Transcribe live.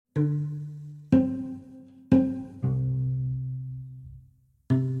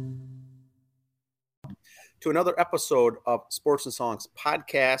to another episode of Sports and Songs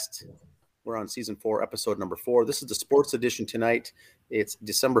podcast. We're on season 4, episode number 4. This is the sports edition tonight. It's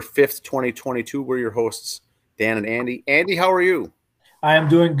December 5th, 2022. We're your hosts, Dan and Andy. Andy, how are you? I am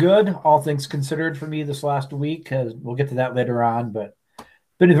doing good, all things considered for me this last week, because we'll get to that later on, but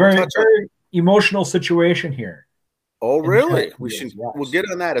been a very emotional situation here. Oh, really? We'll get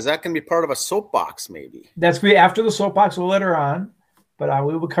on that. Is that going to be part of a soapbox, maybe? That's going to be after the soapbox later on, but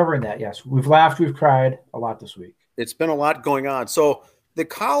we will be covering that, yes. We've laughed, we've cried a lot this week. It's been a lot going on. So the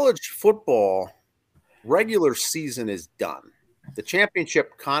college football regular season is done. The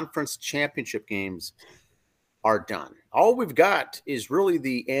conference championship games are done. All we've got is really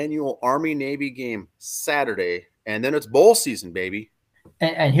the annual Army-Navy game Saturday, and then it's bowl season, baby.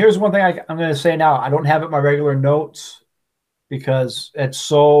 And here's one thing I'm going to say now. I don't have it in my regular notes because it's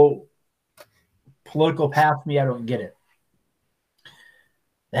so political past me, I don't get it.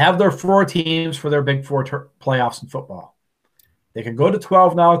 They have their 4 teams for their Big Four playoffs in football. They can go to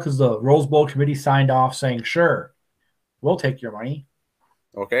 12 now because the Rose Bowl committee signed off saying, sure, we'll take your money.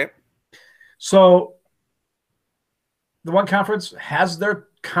 Okay. So the one conference has their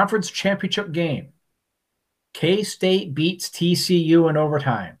conference championship game. K-State beats TCU in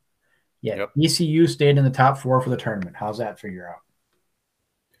overtime. Yeah, yep. TCU stayed in the top 4 for the tournament. How's that figure out?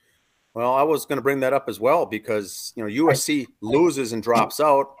 Well, I was going to bring that up as well because, USC loses and drops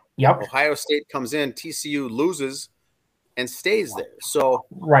out. Yep. Ohio State comes in, TCU loses and stays there. So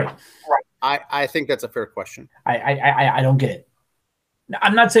right. I think that's a fair question. I don't get it.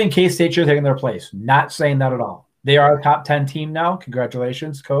 I'm not saying K-State should have taken their place. Not saying that at all. They are a top 10 team now.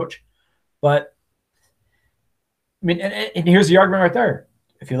 Congratulations, coach. But, I mean, and here's the argument right there.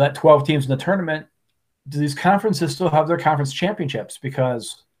 If you let 12 teams in the tournament, do these conferences still have their conference championships?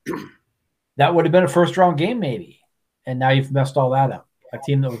 Because that would have been a first-round game maybe. And now you've messed all that up. A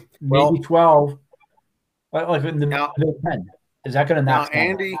team that was maybe 12, like in the Big 10. Is that going to knock down?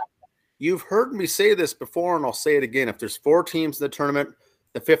 Andy, you've heard me say this before, and I'll say it again. If there's 4 teams in the tournament,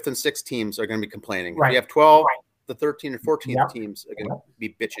 the 5th and 6th teams are going to be complaining. Right. If you have 12, the 13 and 14 teams are going to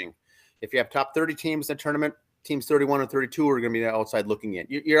be bitching. If you have top 30 teams in the tournament, teams 31 and 32 are going to be outside looking in.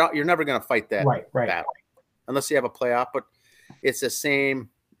 You're never going to fight that battle unless you have a playoff, but it's the same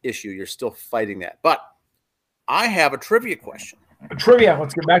issue. You're still fighting that. But I have a trivia question. Trivia.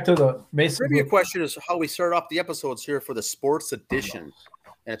 Let's get back to the basic. Trivia question is how we start off the episodes here for the sports edition.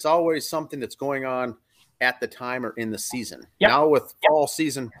 And it's always something that's going on at the time or in the season. Yep. Now with fall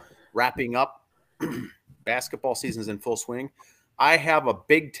season wrapping up, basketball season's in full swing. I have a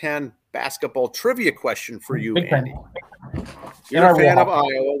Big Ten basketball trivia question for you, Andy. You're a fan of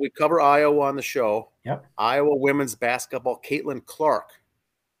Iowa. We cover Iowa on the show. Yep. Iowa women's basketball. Caitlin Clark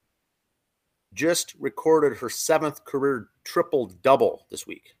just recorded her 7th career triple-double this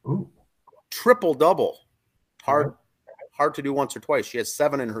week. Ooh. Triple-double. Hard to do once or twice. She has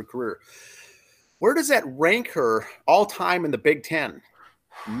 7 in her career. Where does that rank her all time in the Big Ten?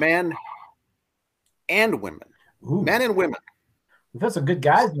 Men and women. Ooh. Men and women. We've had some good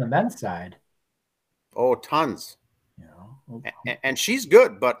guys on the men's side. Oh, tons. And she's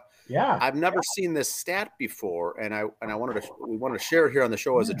good, but yeah, I've never seen this stat before, and we wanted to share it here on the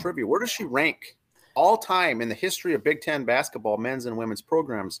show as a trivia. Where does she rank all time in the history of Big Ten basketball, men's and women's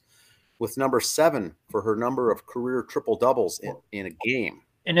programs, with number 7 for her number of career triple doubles in a game?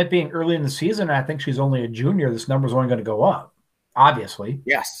 And it being early in the season, I think she's only a junior. This number's only going to go up, obviously.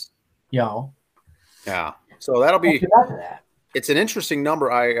 Yes. Yeah. So that'll be. It's an interesting number.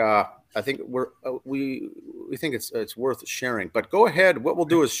 I think we think it's worth sharing. But go ahead. What we'll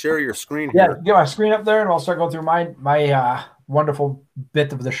do is share your screen here. Yeah, get my screen up there, and I'll start going through my wonderful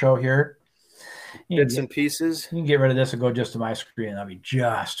bit of the show here. Bits and pieces. You can get rid of this and go just to my screen. That'll be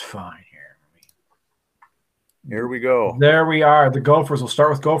just fine here. Here we go. There we are. The Gophers. We'll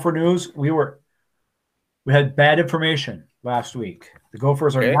start with Gopher news. We had bad information last week. The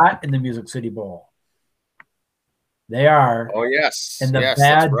Gophers are not in the Music City Bowl. They are. Oh, yes. In the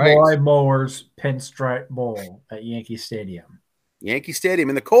Bad Boy Mowers Pinstripe Bowl at Yankee Stadium. Yankee Stadium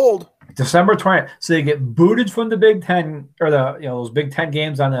in the cold. December 20th. So they get booted from the Big Ten, or those Big Ten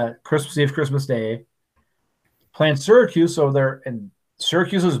games on the Christmas Eve, Christmas Day. Playing Syracuse, so they're in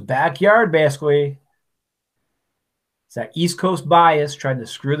Syracuse's backyard, basically. It's that East Coast bias trying to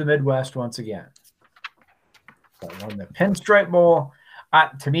screw the Midwest once again. So won the Pinstripe Bowl.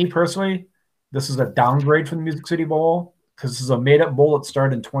 To me personally, this is a downgrade from the Music City Bowl because this is a made-up bowl that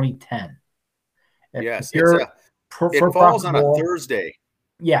started in 2010. Yes, it falls on a Thursday.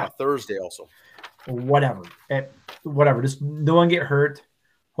 Yeah. On a Thursday also. Whatever. Just no one get hurt.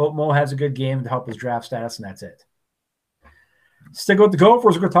 Hope Mo has a good game to help his draft status, and that's it. Stick with the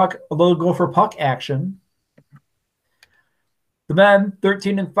Gophers. We're going to talk a little Gopher puck action. The men,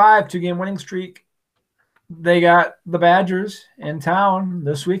 13-5, 2-game winning streak. They got the Badgers in town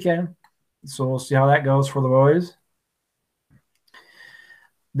this weekend. So we'll see how that goes for the boys.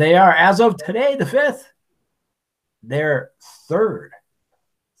 They are, as of today, the 5th. They're third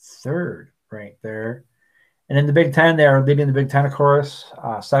right there. And in the Big Ten, they are leading the Big Ten, of course.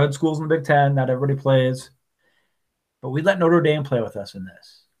 7 schools in the Big Ten. Not everybody plays. But we let Notre Dame play with us in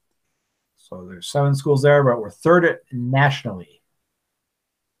this. So there's 7 schools there, but we're third nationally.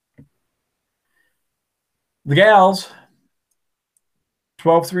 The Gals,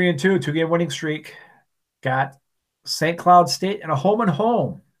 12-3-2, 2-game winning streak. Got St. Cloud State and a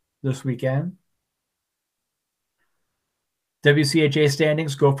home this weekend. WCHA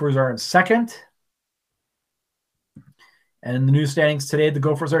standings, Gophers are in 2nd. And in the new standings today, the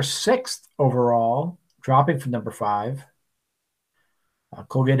Gophers are 6th overall, dropping from number 5.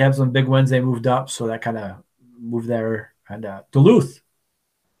 Colgate had some big wins. They moved up, so that kind of moved there. And Duluth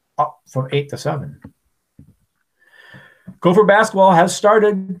up from 8 to 7. Gopher basketball has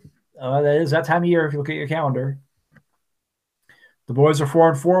started. That is that time of year if you look at your calendar. The boys are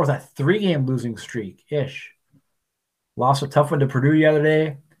 4-4 with a 3-game losing streak-ish. Lost a tough one to Purdue the other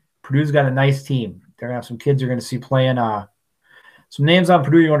day. Purdue's got a nice team. They're going to have some kids you're going to see playing. Some names on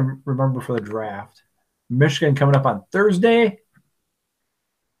Purdue you want to remember for the draft. Michigan coming up on Thursday.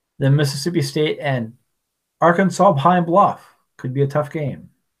 Then Mississippi State and Arkansas Pine Bluff. Could be a tough game.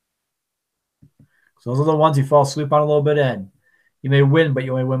 So those are the ones you fall asleep on a little bit in. You may win, but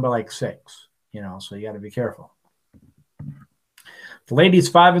you only win by like 6. So you got to be careful. The ladies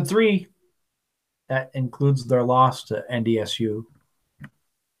 5-3. That includes their loss to NDSU.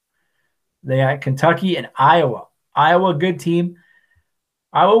 They got Kentucky and Iowa. Iowa, good team.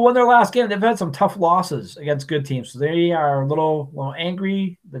 Iowa won their last game. They've had some tough losses against good teams. So they are a little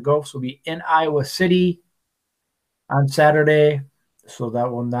angry. The Gophers will be in Iowa City on Saturday. So that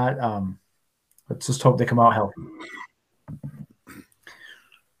will not let's just hope they come out healthy.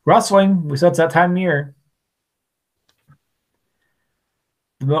 Wrestling, we said it's that time of year.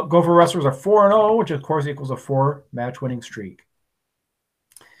 The Gopher wrestlers are 4-0, which of course equals a 4-match winning streak.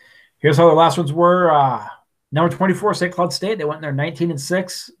 Here's how the last ones were. Number 24, St. Cloud State. They went in there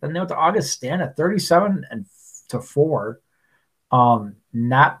 19-6. Then they went to Augustana at 37-4.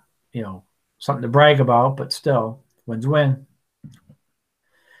 Not, something to brag about, but still, wins win.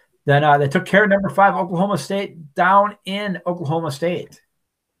 Then they took care of number 5, Oklahoma State, down in Oklahoma State.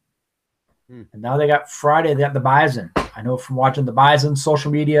 And now they got Friday. They got the Bison. I know from watching the Bison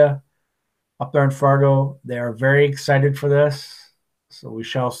social media up there in Fargo, they are very excited for this. So we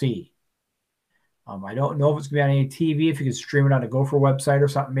shall see. I don't know if it's going to be on any TV, if you can stream it on a Gopher website or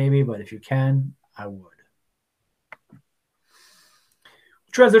something maybe, but if you can, I would.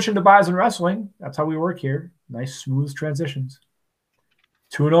 Transition to Bison Wrestling. That's how we work here. Nice, smooth transitions.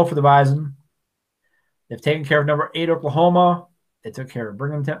 2-0 for the Bison. They've taken care of number 8, Oklahoma. They took care of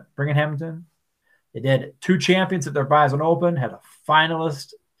Binghamton. They did 2 champions at their Bison Open, had a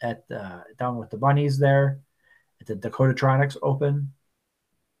finalist at down with the Bunnies there at the Dakota Tronics Open.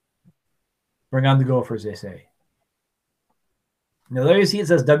 Bring on the Gophers, they say. Now, there you see it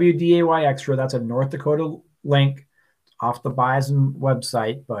says WDAY Extra. That's a North Dakota link off the Bison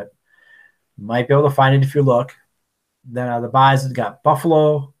website, but you might be able to find it if you look. Then the Bison got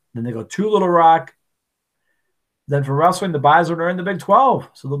Buffalo. Then they go to Little Rock. Then for wrestling, the Bison are in the Big 12.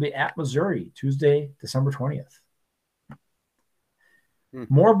 So they'll be at Missouri, Tuesday, December 20th.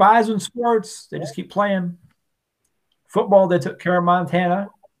 More Bison sports. They just keep playing. Football, they took care of Montana.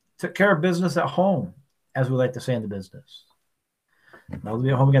 Took care of business at home, as we like to say in the business. Now they'll be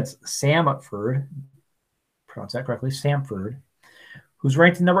at home against Samford. Pronounce that correctly, Samford, who's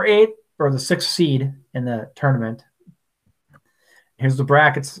ranked number 8 or the 6th seed in the tournament. Here's the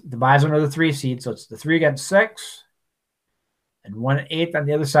brackets. The Bison are the 3 seed, so it's the 3 against 6 and 1-8 on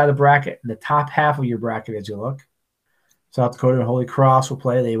the other side of the bracket. In the top half of your bracket, as you look, South Dakota and Holy Cross will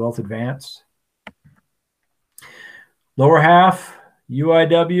play. They both advanced. Lower half,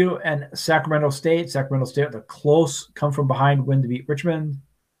 UIW and Sacramento State. Sacramento State with a close come-from-behind win to beat Richmond.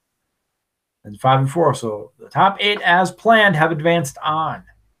 And 5-4. So the top 8, as planned, have advanced on.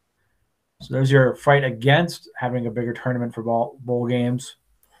 So there's your fight against having a bigger tournament for bowl games.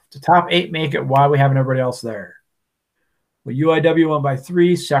 The top 8 make it. Why we having everybody else there? Well, UIW won by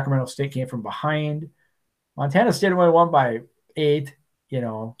 3. Sacramento State came from behind. Montana State only won by 8.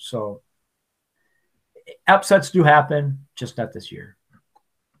 So upsets do happen, just not this year.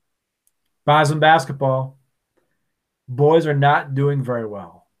 Bison basketball. Boys are not doing very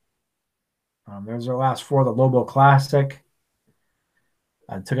well. There's our last 4, the Lobo Classic.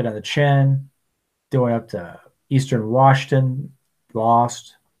 I took it on the chin, going up to Eastern Washington.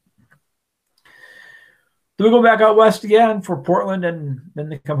 lost. Then we go back out west again for Portland, and then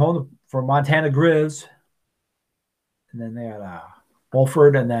they come home for Montana Grizz. And then they had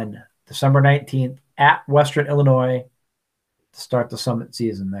Wolford, and then December 19th at Western Illinois to start the Summit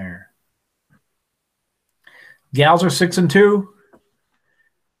season there. Gals are 6-2.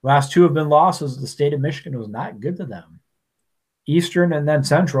 Last two have been losses. The state of Michigan was not good to them. Eastern and then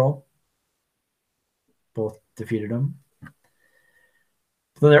Central both defeated them.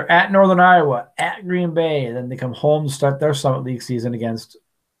 So they're at Northern Iowa, at Green Bay, and then they come home to start their Summit League season against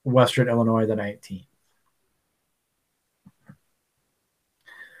Western Illinois the 19th.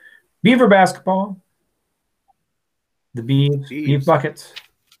 Beaver basketball. The Beef Buckets.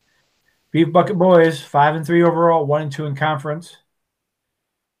 Beef Bucket boys, 5-3 overall, 1-2 in conference.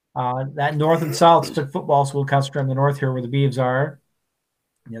 That North and South stick football, so we'll concentrate on the North here where the Beavs are.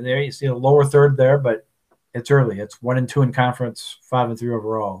 There you see a lower third there, but it's early. It's 1-2 in conference, 5-3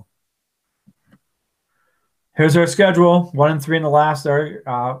 overall. Here's our schedule: 1-3 in the last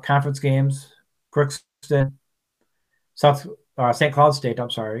conference games. Crookston, St. Cloud State.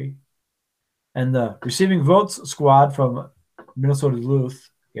 I'm sorry, and the receiving votes squad from Minnesota Duluth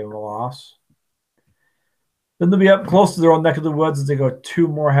gave them a loss. Then they'll be up close to their own neck of the woods as they go 2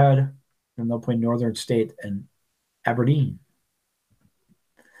 more ahead, and they'll play Northern State and Aberdeen.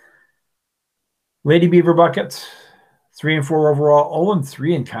 Lady Beaver Buckets, 3-4 overall,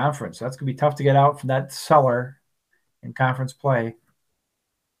 0-3 in conference. That's going to be tough to get out from that cellar in conference play.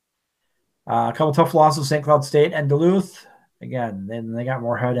 A couple tough losses, St. Cloud State and Duluth. Again, then they got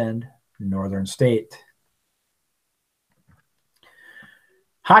more head end, Northern State.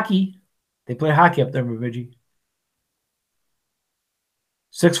 Hockey. They play hockey up there, Bemidji.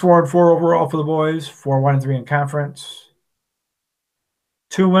 6-4-4 overall for the boys, 4-1-3 in conference.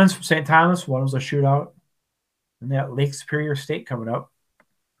 2 wins from St. Thomas. One was a shootout. And they got Lake Superior State coming up.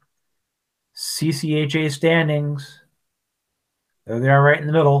 CCHA standings. There they are right in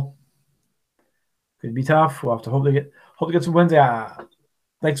the middle. Could be tough. We'll have to hope to get some wins.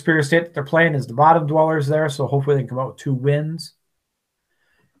 Lake Superior State that they're playing is the bottom dwellers there, so hopefully they can come out with 2 wins.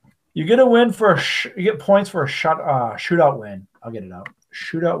 You get a win for you get points for a shootout win. I'll get it out.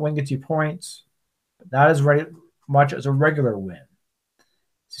 Shootout win gets you points, but not as much as a regular win.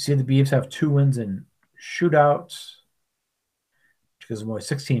 So you see the Beavs have 2 wins in shootouts, which gives them only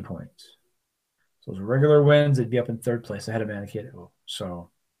 16 points. So those regular wins, they'd be up in 3rd place ahead of Mankato. So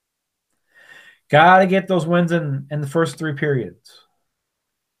got to get those wins in the first 3 periods.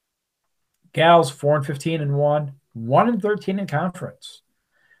 Gals 4-15 and 1-13 in conference.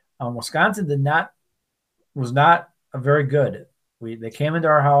 Wisconsin was not a very good. They came into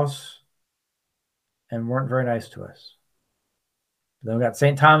our house and weren't very nice to us. Then we got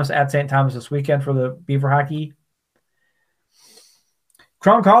St. Thomas at St. Thomas this weekend for the Beaver hockey.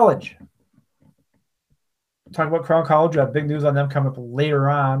 Crown College. Talk about Crown College. We have big news on them coming up later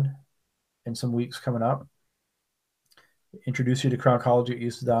on in some weeks coming up. Introduce you to Crown College. Get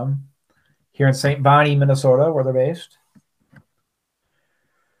used to them. Here in St. Bonnie, Minnesota, where they're based.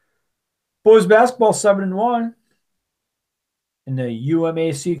 Boys basketball 7-1 in the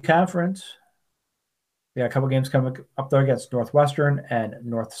UMAC conference. We got a couple games coming up there against Northwestern and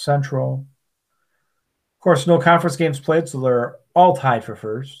North Central. Of course, no conference games played, so they're all tied for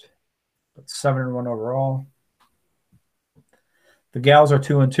first. But 7-1 overall. The gals are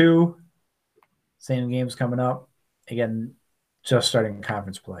 2-2. Same games coming up. Again, just starting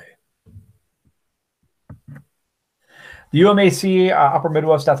conference play. The UMAC Upper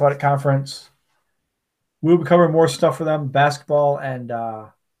Midwest Athletic Conference. We'll be covering more stuff for them, basketball and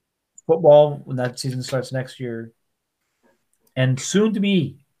football, when that season starts next year. And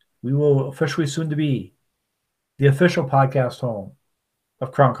we will officially soon to be the official podcast home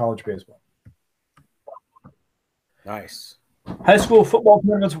of Crown College Baseball. Nice. High school football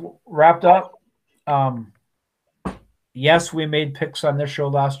tournaments wrapped up. Yes, we made picks on this show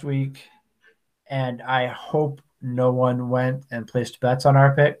last week, and I hope no one went and placed bets on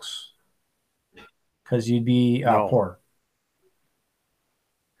our picks because you'd be poor.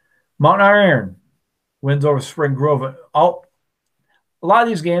 Mountain Iron wins over Spring Grove. A lot of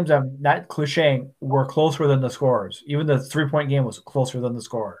these games, I'm not clicheing, were closer than the scores. Even the 3-point game was closer than the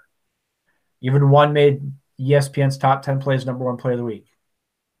score. Even one made ESPN's top 10 plays #1 play of the week.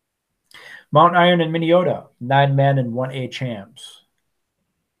 Mountain Iron and Minneota, 9-man and 1A champs.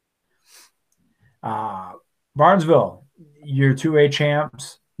 Barnesville, your 2A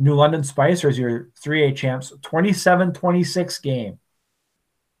champs. New London Spicers, your 3A champs. 27-26 game.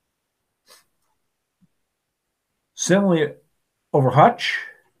 Similarly, over Hutch,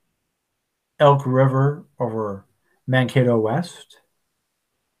 Elk River over Mankato West.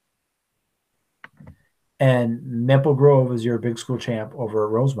 And Maple Grove is your big school champ over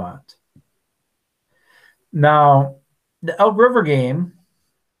at Rosemont. Now, the Elk River game,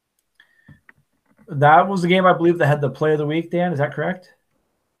 that was the game I believe that had the play of the week, Dan. Is that correct?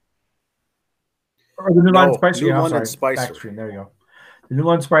 Or the New London Spicer game. London Spicer. Backstream. There you go. The New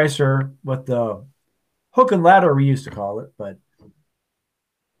London Spicer with the hook and ladder, we used to call it, but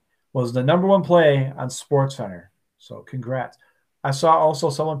was the number one play on Sports Center. So congrats. I saw also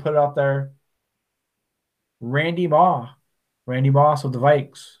someone put it out there. Randy Moss of the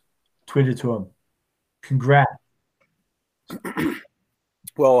Vikes, tweeted to him, congrats.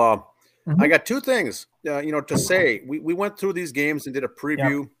 Well, I got two things, to say. We went through these games and did a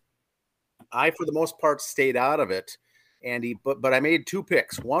preview. Yep. I, for the most part, stayed out of it, Andy, but I made two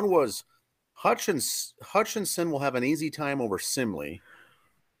picks. One was Hutchinson will have an easy time over Simley.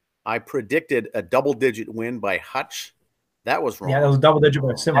 I predicted a double-digit win by Hutch. That was wrong. Yeah, that was a double-digit by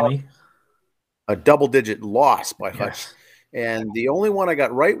Simley. A double-digit loss by Hutch. And the only one I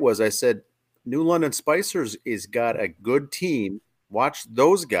got right was I said New London Spicers is got a good team. Watch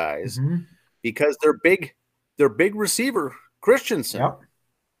those guys because their big receiver, Christensen,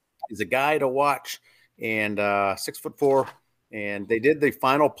 is a guy to watch. And 6'4", and they did the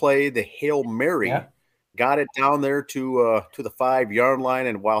final play, the Hail Mary, got it down there to the 5-yard line,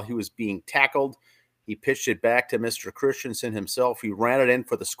 and while he was being tackled, he pitched it back to Mr. Christensen himself. He ran it in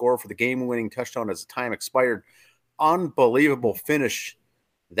for the score for the game-winning touchdown as the time expired. Unbelievable finish.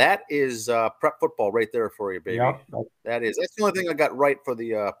 That is prep football right there for you, baby. Yep. That's the only thing I got right for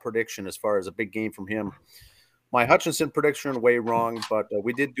the prediction as far as a big game from him. My Hutchinson prediction, way wrong, but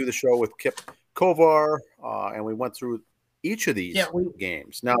we did do the show with Kip Kovar, and we went through each of these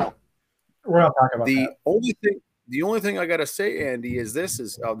games. Now, we're not talking about the only thing I got to say, Andy, is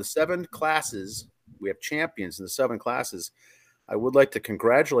the 7 classes. We have champions in the 7 classes. I would like to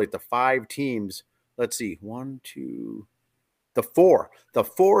congratulate the 5 teams. Let's see, the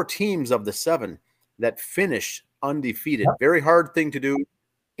 4 teams of the 7 that finished undefeated. Yep. Very hard thing to do.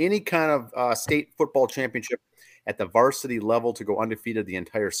 Any kind of state football championship at the varsity level to go undefeated the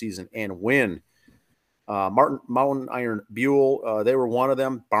entire season and win. Mountain Iron Buell, they were one of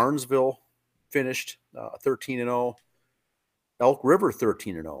them. Barnesville finished 13-0. Elk River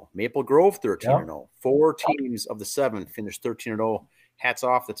 13-0. Maple Grove 13-0. 4 teams of the 7 finished 13-0. Hats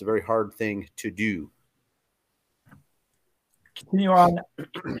off. That's a very hard thing to do. Continue on.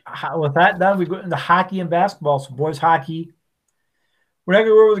 With that done, we go into hockey and basketball. So boys hockey. We're not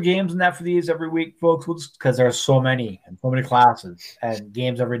going to go over the games and that for these every week, folks, because there's so many and so many classes and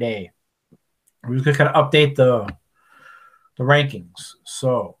games every day. We're just going to kind of update the rankings.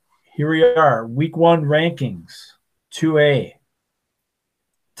 So here we are, week 1 rankings, 2A.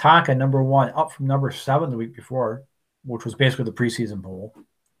 Tonka, number 1, up from number 7 the week before, which was basically the preseason poll.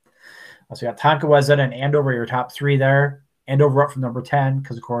 So you got Tonka, Wayzata, and Andover, your top 3 there. Andover up from number 10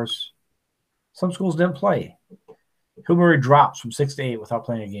 because, of course, some schools didn't play. Hillbury drops from 6 to 8 without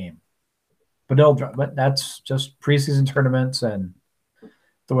playing a game. But that's just preseason tournaments and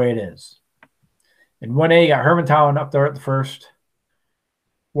the way it is. In 1A, you got Hermantown up there at the first.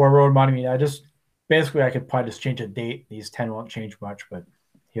 War Road, Monument. I could probably just change a date. These 10 won't change much, but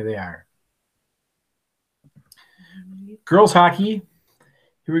here they are. Girls hockey.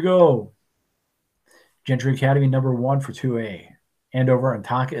 Here we go. Gentry Academy, number 1 for 2A. Andover and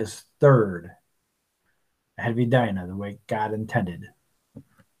Tonka is 3rd. Ahead of Edina, the way God intended.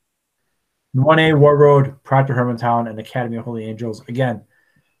 In 1A, War Road, Proctor Hermantown, and Academy of Holy Angels. Again,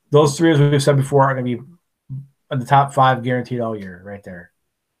 those 3, as we've said before, are going to be in the top 5 guaranteed all year, right there,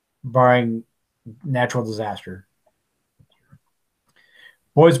 barring natural disaster.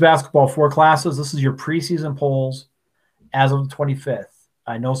 Boys basketball, 4 classes. This is your preseason polls as of the 25th.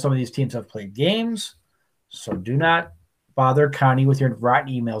 I know some of these teams have played games, so do not bother Connie with your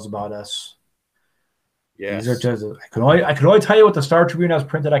rotten emails about us. Yes. These are just, I can only tell you what the Star Tribune has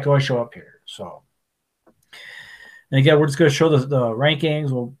printed. I can always show up here. So, and again, we're just going to show the rankings.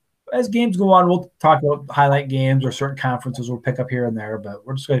 We'll, as games go on, we'll talk about highlight games or certain conferences we'll pick up here and there, but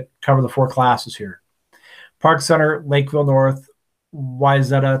we're just going to cover the 4 classes here. Park Center, Lakeville North,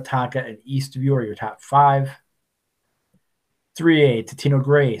 Wayzata, Tonka, and Eastview are your top 5. 3A, Totino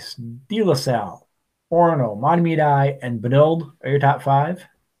Grace, De La Salle, Orono, Montmedi, and Benilde are your top 5.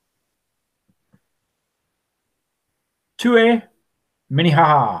 2A,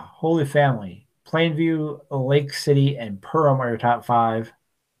 Minnehaha, Holy Family, Plainview, Lake City, and Perham are your top 5.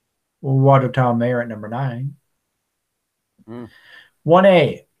 Watertown Mayor at number 9.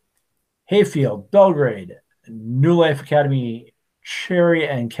 1A, Hayfield, Belgrade, New Life Academy, Cherry,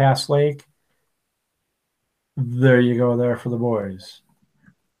 and Cass Lake. There you go there for the boys.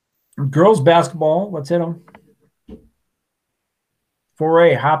 Girls basketball, let's hit them.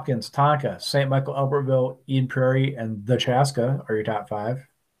 4A, Hopkins, Tonka, St. Michael, Albertville, Eden Prairie, and the Chaska are your top 5.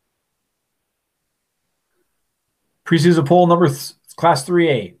 Preseason poll number Class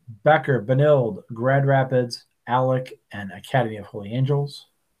 3A, Becker, Benilde, Grand Rapids, Alec, and Academy of Holy Angels.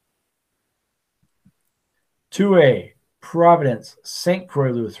 2A, Providence, St.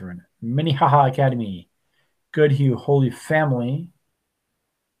 Croix Lutheran, Minnehaha Academy, Goodhue Holy Family.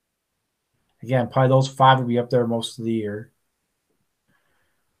 Again, probably those 5 will be up there most of the year.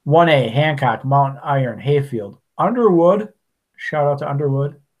 1A, Hancock, Mountain Iron, Hayfield, Underwood. Shout out to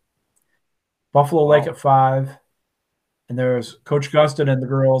Underwood. Buffalo Lake at 5. And there's Coach Gustin and the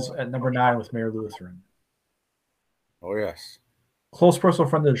girls at number 9 with Mayor Lutheran. Oh, yes. Close personal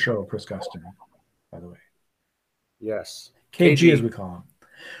friend of the show, Chris Gustin, by the way. Yes. KG, as we call him.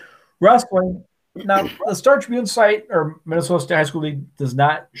 Wrestling. Now, the Star Tribune site or Minnesota State High School League does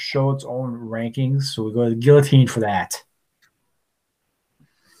not show its own rankings, so we go to the Guillotine for that.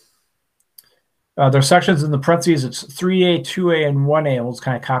 There's sections in the parentheses. It's 3A, 2A, and 1A. And we'll just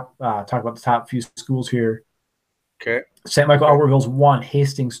kind of talk about the top few schools here. Okay. St. Michael Albertville's 1,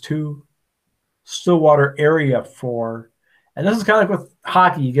 Hastings 2, Stillwater area 4. And this is kind of like with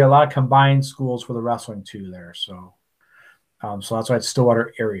hockey. You get a lot of combined schools for the wrestling too there. So that's why it's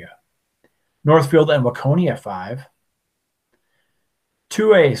Stillwater area. Northfield and Waconia 5.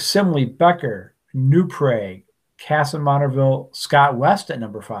 2A, Simley, Becker, New Prague, Casson, Monterville, Scott West at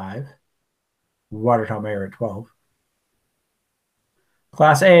number 5. Watertown Mayor at 12.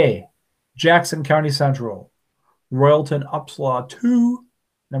 Class A, Jackson County Central, Royalton Upslaw 2,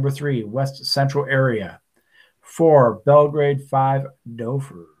 number 3, West Central area. 4, Belgrade, 5,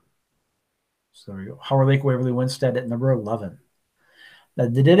 Dover. So there you go. Howard Lake, Waverly, Winstead at number 11. Now,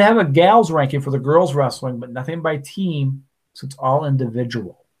 they did have a gals ranking for the girls wrestling, but nothing by team, so it's all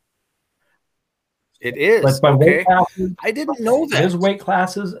individual. It is. Like by weight classes, I didn't know that. It is weight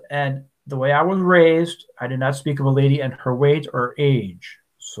classes, and the way I was raised, I did not speak of a lady and her weight or age,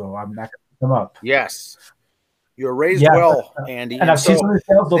 so I'm not going to pick them up. Yes. You're raised well, Andy. And I've seen some of the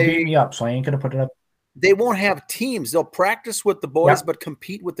sales, they'll beat me up, so I ain't going to put it up. They won't have teams. They'll practice with the boys, but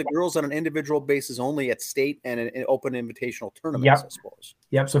compete with the girls on an individual basis only at state and in open invitational tournaments, I suppose.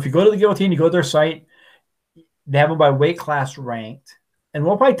 Yep. So if you go to the Guillotine, you go to their site, they have them by weight class ranked. And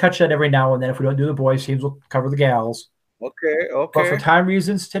we'll probably touch that every now and then. If we don't do the boys teams, we'll cover the gals. Okay. But for time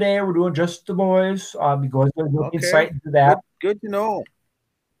reasons today, we're doing just the boys. You go to the Guillotine site and do that. Good to know.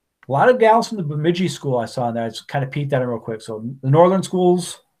 A lot of gals from the Bemidji school I saw in there. I just kind of peeked at it real quick. So the northern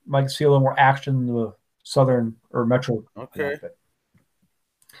schools might see a little more action than the southern or metro. Okay.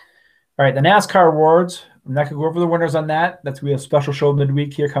 All right, the NASCAR awards. I'm not going to go over the winners on that. That's we have a special show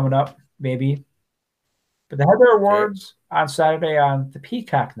midweek here coming up, maybe. But they had their awards on Saturday on the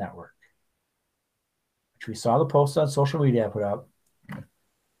Peacock Network, which we saw the post on social media I put up.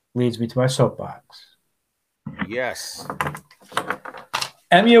 Leads me to my soapbox. Yes.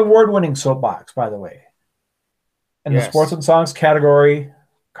 Emmy award-winning soapbox, by the way. In the sports and songs category,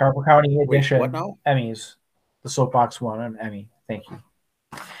 Carver County edition. What now? Emmys. The soapbox won an Emmy. Thank you.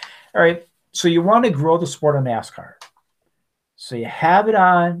 All right. So you want to grow the sport of NASCAR. So you have it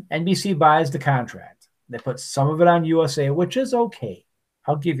on. NBC buys the contract. They put some of it on USA, which is okay.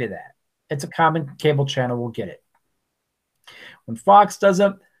 I'll give you that. It's a common cable channel. We'll get it. When Fox does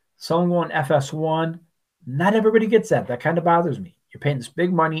it, someone going FS1, not everybody gets that. That kind of bothers me. You're paying this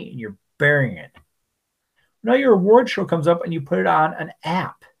big money and you're burying it. Now your award show comes up and you put it on an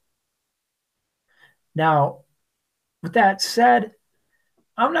app. Now, with that said,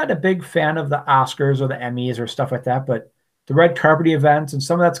 I'm not a big fan of the Oscars or the Emmys or stuff like that, but the red carpet events and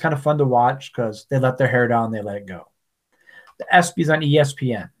some of that's kind of fun to watch because they let their hair down, they let it go. The ESPYs on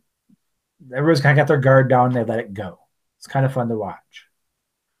ESPN. Everyone's kind of got their guard down, they let it go. It's kind of fun to watch.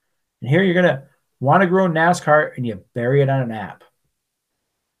 And here you're going to want to grow NASCAR and you bury it on an app.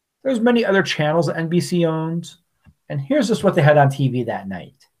 There's many other channels that NBC owns. And here's just what they had on TV that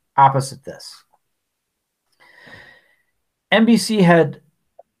night, opposite this. NBC had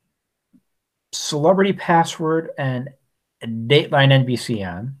Celebrity Password and Dateline NBC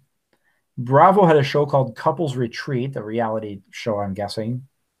on. Bravo had a show called Couples Retreat, a reality show, I'm guessing.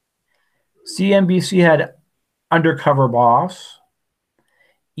 CNBC had Undercover Boss.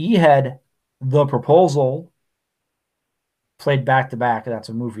 E had The Proposal, played back-to-back. That's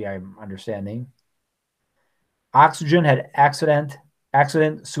a movie, I'm understanding. Oxygen had Accident,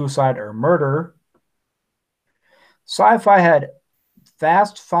 Suicide, or Murder. Sci-Fi had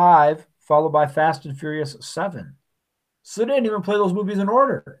Fast 5, followed by Fast and Furious 7. So they didn't even play those movies in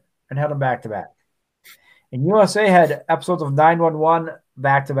order and had them back-to-back. And USA had episodes of 911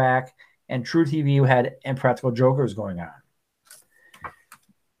 back to back, and True TV had Impractical Jokers going on.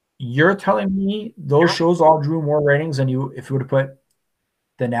 You're telling me those shows all drew more ratings than you if you would have put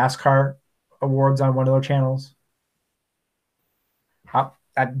the NASCAR awards on one of those channels?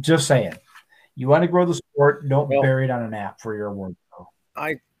 I'm just saying. You want to grow the sport, don't bury it on an app for your award.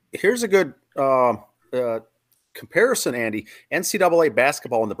 Here's a good comparison, Andy. NCAA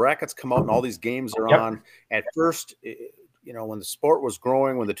basketball, when the brackets come out and all these games are on, at first, when the sport was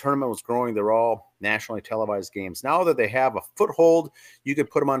growing, when the tournament was growing, they're all nationally televised games. Now that they have a foothold, you can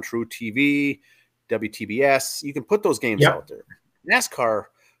put them on True TV, WTBS. You can put those games out there. NASCAR,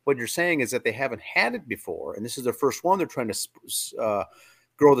 what you're saying is that they haven't had it before, and this is their first one. They're trying to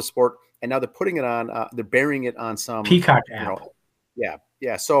grow the sport, and now they're putting it on. They're burying it on some Peacock app.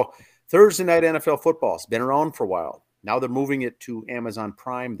 Yeah. So Thursday night NFL football has been around for a while. Now they're moving it to Amazon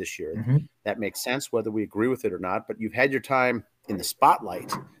Prime this year. Mm-hmm. That makes sense, whether we agree with it or not. But you've had your time in the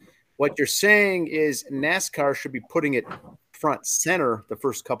spotlight. What you're saying is NASCAR should be putting it front center the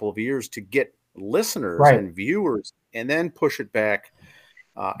first couple of years to get listeners and viewers, and then push it back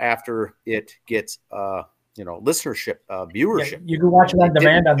after it gets listenership, viewership. Yeah, you can watch it on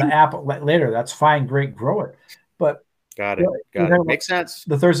demand on the app later. That's fine, great, grow it. But got it. Makes sense.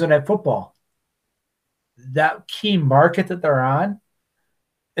 The Thursday Night Football, that key market that they're on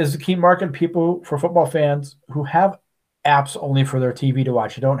is the key market people for football fans who have apps only for their TV to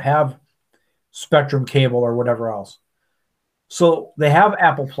watch. You don't have Spectrum cable or whatever else. So they have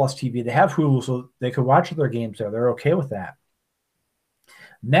Apple Plus TV. They have Hulu, so they could watch their games there. They're okay with that.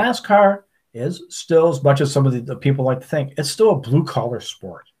 NASCAR is still, as much as some of the people like to think, it's still a blue-collar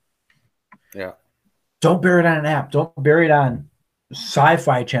sport. Yeah. Don't bury it on an app. Don't bury it on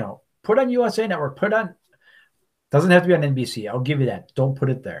Sci-Fi Channel. Put on USA Network. Doesn't have to be on NBC. I'll give you that. Don't put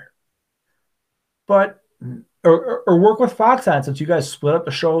it there. But, or work with Fox on it, since you guys split up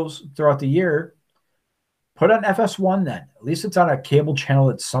the shows throughout the year. Put on FS1 then. At least it's on a cable channel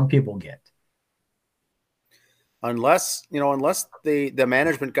that some people get. Unless the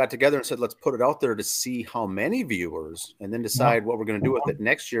management got together and said, let's put it out there to see how many viewers and then decide what we're going to do with it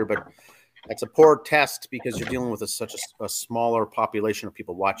next year. But that's a poor test because you're dealing with such a smaller population of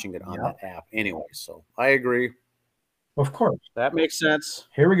people watching it on that app anyway. So I agree. Of course. That makes sense.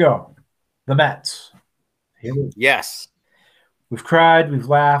 Here we go. The Mets. Yes. We've cried. We've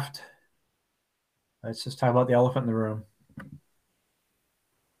laughed. Let's just talk about the elephant in the room.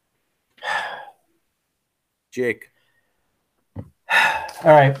 Jake. All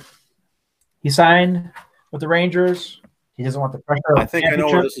right. He signed with the Rangers. He doesn't want the pressure. I think I know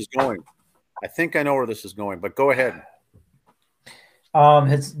where this is going. But go ahead.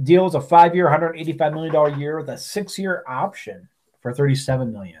 His deal is a 5-year, $185 million year with a 6-year option for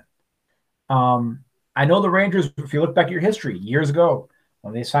 $37 million. I know the Rangers, if you look back at your history, years ago,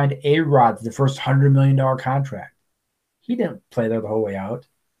 when they signed A-Rod to the first $100 million contract, he didn't play there the whole way out.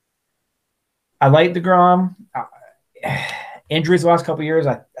 I like DeGrom. Injuries the last couple of years,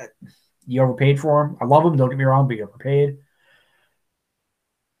 you overpaid for him. I love him, don't get me wrong, but you overpaid.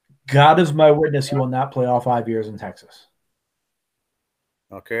 God is my witness, he will not play all 5 years in Texas.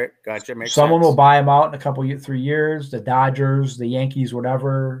 Okay, gotcha. Someone will buy him out in a couple 3 years, the Dodgers, the Yankees,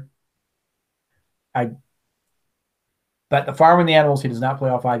 whatever. But the farm and the animals, he does not play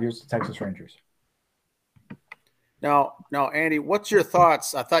all 5 years with the Texas Rangers. Now, Andy, what's your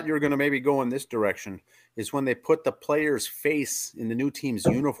thoughts? I thought you were going to maybe go in this direction, is when they put the player's face in the new team's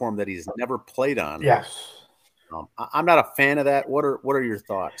uniform that he's never played on. Yes. I'm not a fan of that. What are your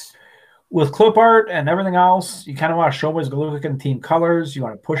thoughts? With clip art and everything else, you kind of want to show him his good-looking team colors. You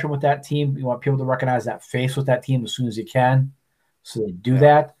want to push him with that team. You want people to recognize that face with that team as soon as you can. So they do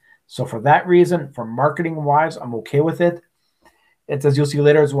that. So for that reason, for marketing-wise, I'm okay with it. It's, as you'll see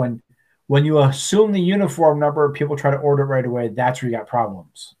later, is when you assume the uniform number, people try to order it right away. That's where you got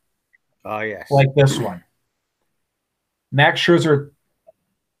problems. Oh, yes. Like this one. Max Scherzer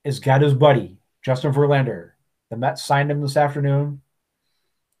has got his buddy, Justin Verlander. The Mets signed him this afternoon.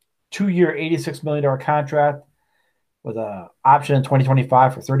 2-year, $86 million contract with an option in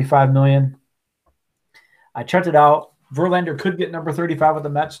 2025 for $35 million. I checked it out. Verlander could get number 35 with the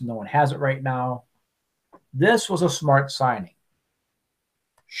Mets. No one has it right now. This was a smart signing.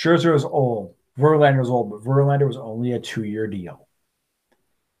 Scherzer is old. Verlander is old, but Verlander was only a 2-year deal.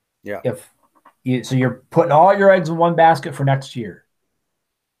 Yeah. So you're putting all your eggs in one basket for next year.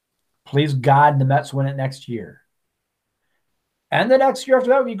 Please God, the Mets win it next year. And the next year after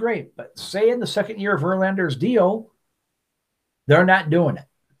that would be great. But say in the second year of Verlander's deal, they're not doing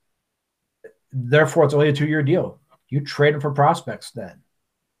it. Therefore, it's only a 2-year deal. You trade them for prospects then.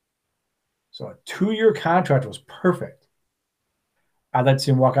 So a 2-year contract was perfect. I'd like to see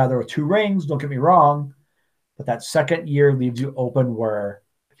him walk out there with 2 rings, don't get me wrong, but that second year leaves you open where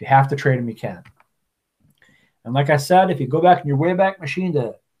if you have to trade him, you can. And like I said, if you go back in your Wayback Machine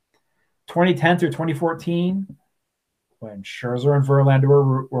to 2010 through 2014, when Scherzer and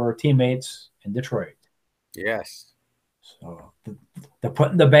Verlander were teammates in Detroit. Yes. So they're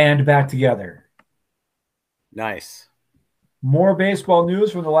putting the band back together. Nice. More baseball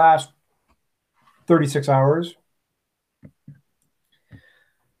news from the last 36 hours.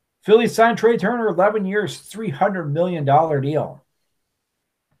 Phillies signed Trey Turner, 11 years, $300 million deal.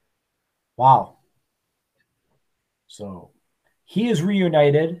 Wow. So he is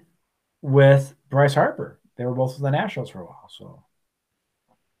reunited with Bryce Harper. They were both with the Nationals for a while. So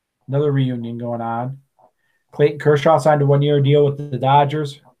another reunion going on. Clayton Kershaw signed a 1-year deal with the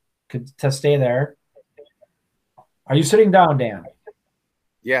Dodgers to stay there. Are you sitting down, Dan?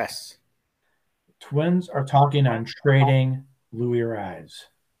 Yes. Twins are talking on trading Louis Rise.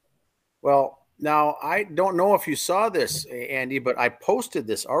 Well, now I don't know if you saw this, Andy, but I posted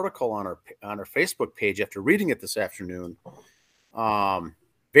this article on our Facebook page after reading it this afternoon.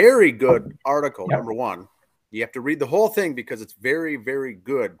 Very good article. Yep. Number one, you have to read the whole thing because it's very, very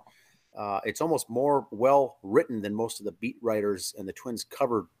good. It's almost more well written than most of the beat writers and the Twins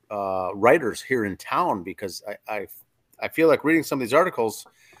cover writers here in town, because I feel like reading some of these articles,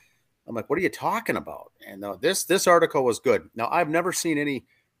 I'm like, what are you talking about? And this article was good. Now, I've never seen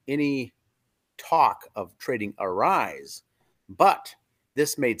any talk of trading Arraez, but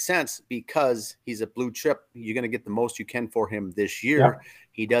this made sense because he's a blue chip. You're going to get the most you can for him this year. Yep.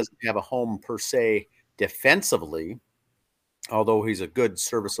 He doesn't have a home per se defensively, although he's a good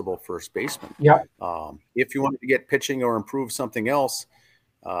serviceable first baseman. Yeah. If you wanted to get pitching or improve something else,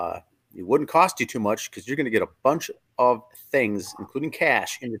 it wouldn't cost you too much because you're going to get a bunch of things, including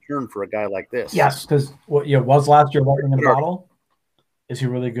cash, in return for a guy like this. Yes, because what was last year lightning in a bottle. Is he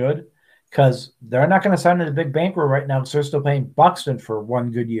really good? Because they're not going to sign a big bankroll right now because they're still paying Buxton for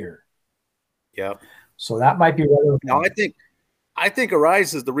 1 good year. Yep. So that might be rather. No, I think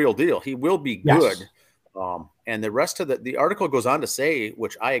Arraez is the real deal. He will be good. Yes. And the rest of the article goes on to say,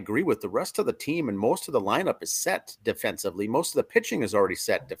 which I agree with, the rest of the team and most of the lineup is set defensively. Most of the pitching is already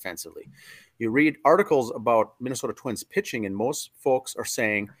set defensively. You read articles about Minnesota Twins pitching, and most folks are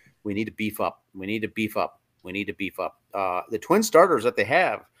saying, we need to beef up. We need to beef up. We need to beef up. The Twin starters that they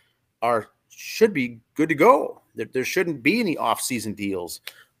have should be good to go. There shouldn't be any off-season deals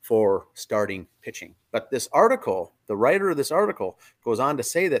for starting pitching. But this article, the writer of this article, goes on to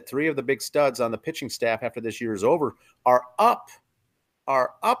say that 3 of the big studs on the pitching staff after this year is over are up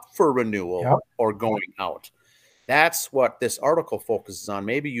for renewal or going out. That's what this article focuses on.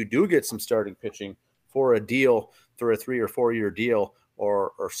 Maybe you do get some starting pitching for a deal, for a 3 or 4 year deal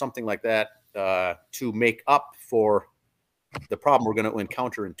or something like that to make up for the problem we're going to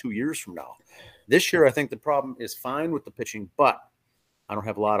encounter in 2 years from now. This year, I think the problem is fine with the pitching, but I don't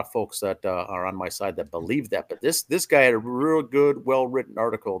have a lot of folks that are on my side that believe that. But this guy had a real good, well-written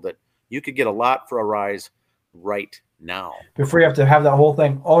article that you could get a lot for Arraez right now. Before you have to have that whole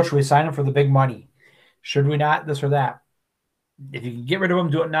thing, should we sign him for the big money? Should we not? This or that? If you can get rid of him,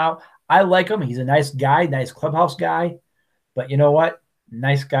 do it now. I like him. He's a nice guy, nice clubhouse guy. But you know what?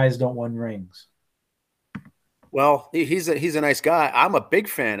 Nice guys don't win rings. Well, he's a nice guy. I'm a big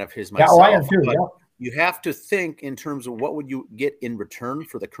fan of his myself. Yeah, I am too. Yeah. You have to think in terms of what would you get in return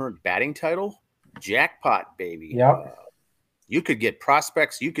for the current batting title? Jackpot, baby. Yeah. You could get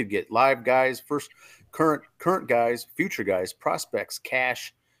prospects. You could get live guys, current guys, future guys, prospects,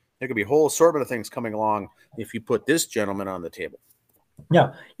 cash. There could be a whole assortment of things coming along if you put this gentleman on the table.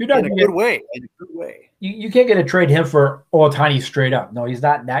 Yeah, you're not in a good way. In a good way. You can't get to trade him for Ohtani straight up. No, he's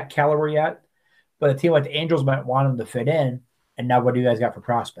not that caliber yet. But a team like the Angels might want him to fit in. And now, what do you guys got for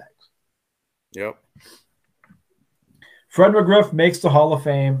prospects? Yep. Fred McGriff makes the Hall of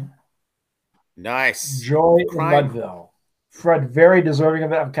Fame. Nice. Joy in Mudville. Fred, very deserving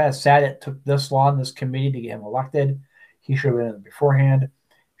of it. I'm kind of sad it took this long, this committee, to get him elected. He should have been in it beforehand.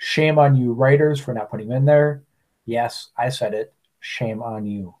 Shame on you, writers, for not putting him in there. Yes, I said it. Shame on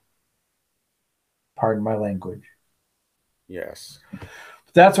you. Pardon my language. Yes.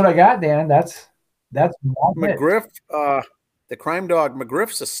 That's what I got, Dan. That's McGriff. The crime dog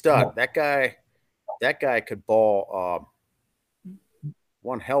McGriff's a stud. Yeah. That guy could ball.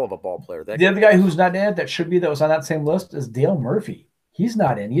 One hell of a ball player. The other guy who's not in it that should be, that was on that same list, is Dale Murphy. He's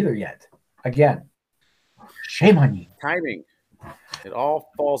not in either yet. Again, shame on you. Timing. It all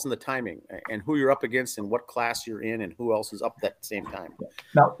falls in the timing and who you're up against and what class you're in and who else is up at the same time.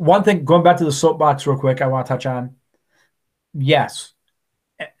 Now, one thing, going back to the soapbox real quick, I want to touch on. Yes,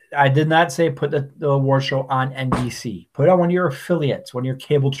 I did not say put the award show on NBC. Put it on one of your affiliates, one of your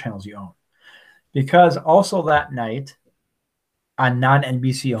cable channels you own. Because also that night on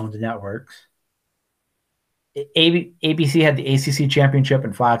non-NBC owned networks, ABC had the ACC championship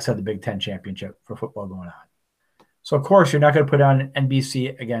and Fox had the Big Ten championship for football going on. So, of course, you're not going to put on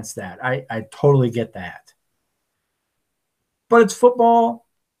NBC against that. I totally get that. But it's football.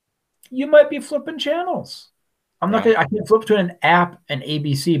 You might be flipping channels. I can flip to an app and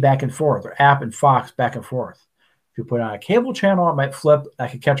ABC back and forth or app and Fox back and forth. If you put on a cable channel, I might flip. I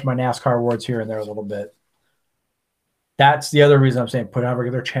could catch my NASCAR awards here and there a little bit. That's the other reason I'm saying put on a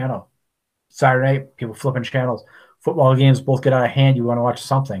regular channel. Saturday night, people flipping channels. Football games both get out of hand. You want to watch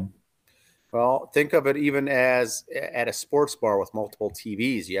something. Well, think of it even as at a sports bar with multiple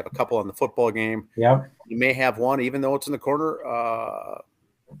TVs. You have a couple on the football game. Yeah. You may have one, even though it's in the corner.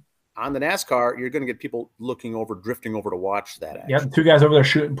 On the NASCAR, you're going to get people drifting over to watch that action. Yeah, the two guys over there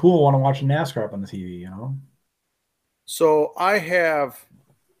shooting pool want to watch NASCAR up on the TV, you know? So I have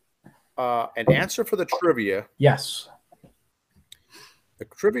an answer for the trivia. Yes. The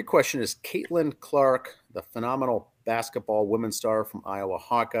trivia question is Caitlin Clark, the phenomenal basketball women's star from Iowa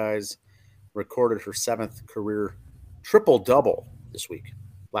Hawkeyes, recorded her 7th career triple-double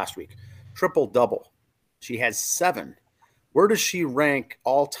last week. Triple-double. She has 7. Where does she rank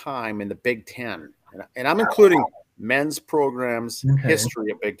all time in the Big Ten? And I'm including men's programs,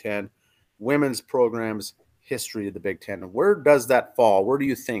 history of Big Ten, women's programs, history of the Big Ten. Where does that fall? Where do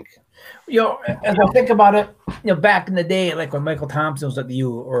you think? As I think about it, back in the day, like when Michael Thompson was at the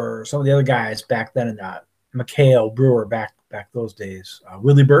U or some of the other guys back then, McHale, Brewer back those days,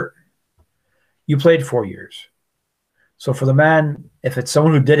 Willie Burton, you played 4 years. So for the men, if it's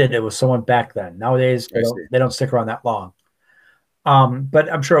someone who did it, it was someone back then. Nowadays, they don't stick around that long.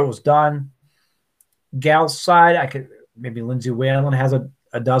 But I'm sure it was done. Gals side, I could maybe Lindsay Whalen has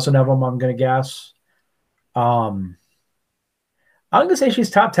a dozen of them, I'm going to guess. I'm going to say she's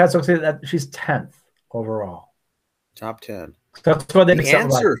top 10, so I'll say that she's 10th overall. Top 10. That's what the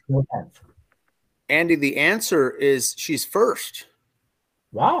answer. Andy, the answer is she's first.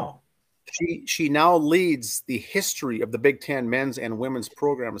 Wow. She now leads the history of the Big Ten men's and women's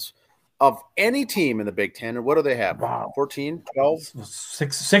programs of any team in the Big Ten. And what do they have? Wow. 14, 12?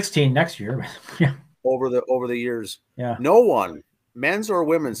 16 next year. Yeah. Over the years. Yeah. No one, men's or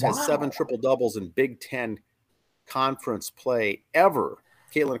women's, has 7 triple-doubles in Big Ten conference play ever.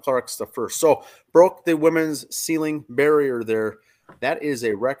 Caitlin Clark's the first. So broke the women's ceiling barrier there. That is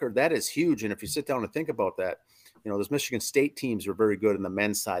a record. That is huge. And if you sit down and think about that, those Michigan State teams are very good on the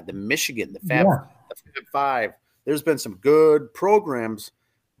men's side. The Michigan, the Fab Five, there's been some good programs.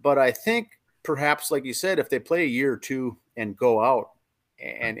 But I think perhaps, like you said, if they play a year or two and go out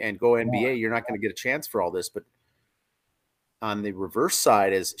and go NBA, you're not going to get a chance for all this. But on the reverse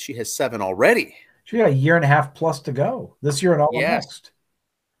side is she has 7 already. She got a year and a half plus to go this year and all next.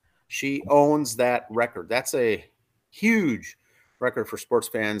 She owns that record. That's a huge record for sports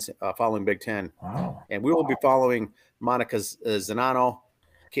fans following Big Ten. Wow. And we will be following Monica Zanano,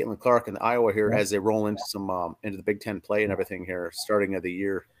 Caitlin Clark, and Iowa here as they roll into into the Big Ten play and everything here starting of the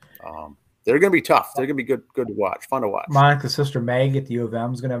year. They're going to be tough. They're going to be good to watch, fun to watch. Monica's sister Meg at the U of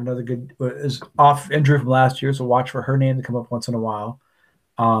M is going to have another good is off injury from last year, so watch for her name to come up once in a while.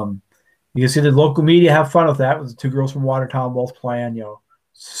 You can see the local media have fun with that. With the 2 girls from Watertown both playing.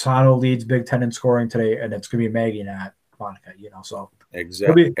 Sano leads Big Ten in scoring today, and it's going to be Maggie, not Monica. So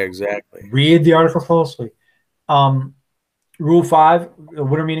exactly. Read the article closely. Rule 5, the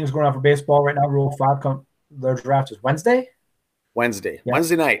winter meeting is going on for baseball right now. Rule 5, their draft is Wednesday. Wednesday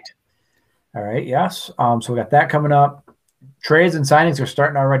night. All right. Yes. So we got that coming up. Trades and signings are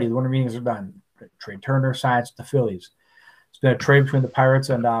starting already. The winter meetings are done. Trade Turner signs with the Phillies. It's been a trade between the Pirates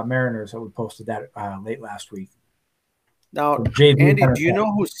and Mariners that we posted that late last week. Now, Andy, do you know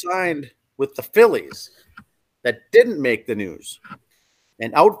who signed with the Phillies that didn't make the news?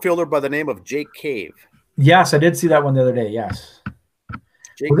 An outfielder by the name of Jake Cave. Yes, I did see that one the other day. Yes.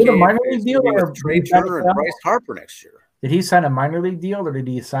 Jake Cave, a minor league deal or Trey Turner and Bryce Harper next year? Did he sign a minor league deal or did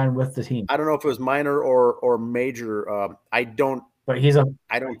he sign with the team? I don't know if it was minor or major. I don't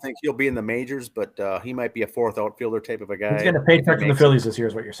think he'll be in the majors, but he might be a 4th outfielder type of a guy. He's getting a paycheck from the Phillies this year,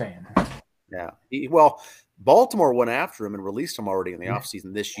 is what you're saying. Yeah. Baltimore went after him and released him already in the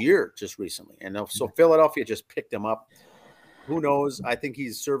offseason this year, just recently. And so Philadelphia just picked him up. Who knows? I think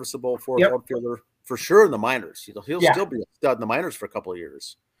he's serviceable for an outfielder for sure in the minors. He'll still be a stud in the minors for a couple of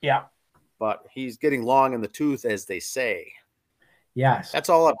years. Yeah. But he's getting long in the tooth, as they say. Yes. That's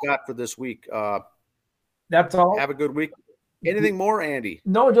all I've got for this week. That's all. Have a good week. Anything more, Andy?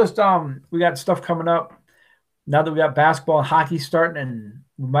 No, just we got stuff coming up. Now that we got basketball and hockey starting and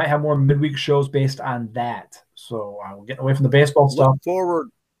we might have more midweek shows based on that. So we're getting away from the baseball stuff. Look forward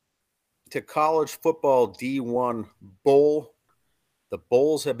to college football D1 bowl. The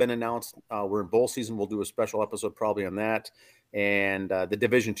bowls have been announced. We're in bowl season. We'll do a special episode probably on that. And the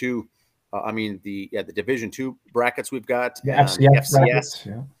Division II, the Division II brackets we've got. FCS. Brackets,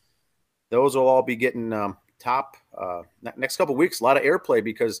 yeah. Those will all be getting top next couple of weeks. A lot of airplay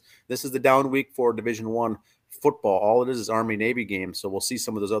because this is the down week for Division I football. All it is Army-Navy games. So we'll see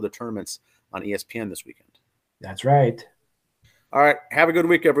some of those other tournaments on ESPN this weekend. That's right. All right. Have a good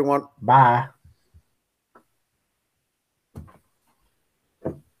week, everyone. Bye.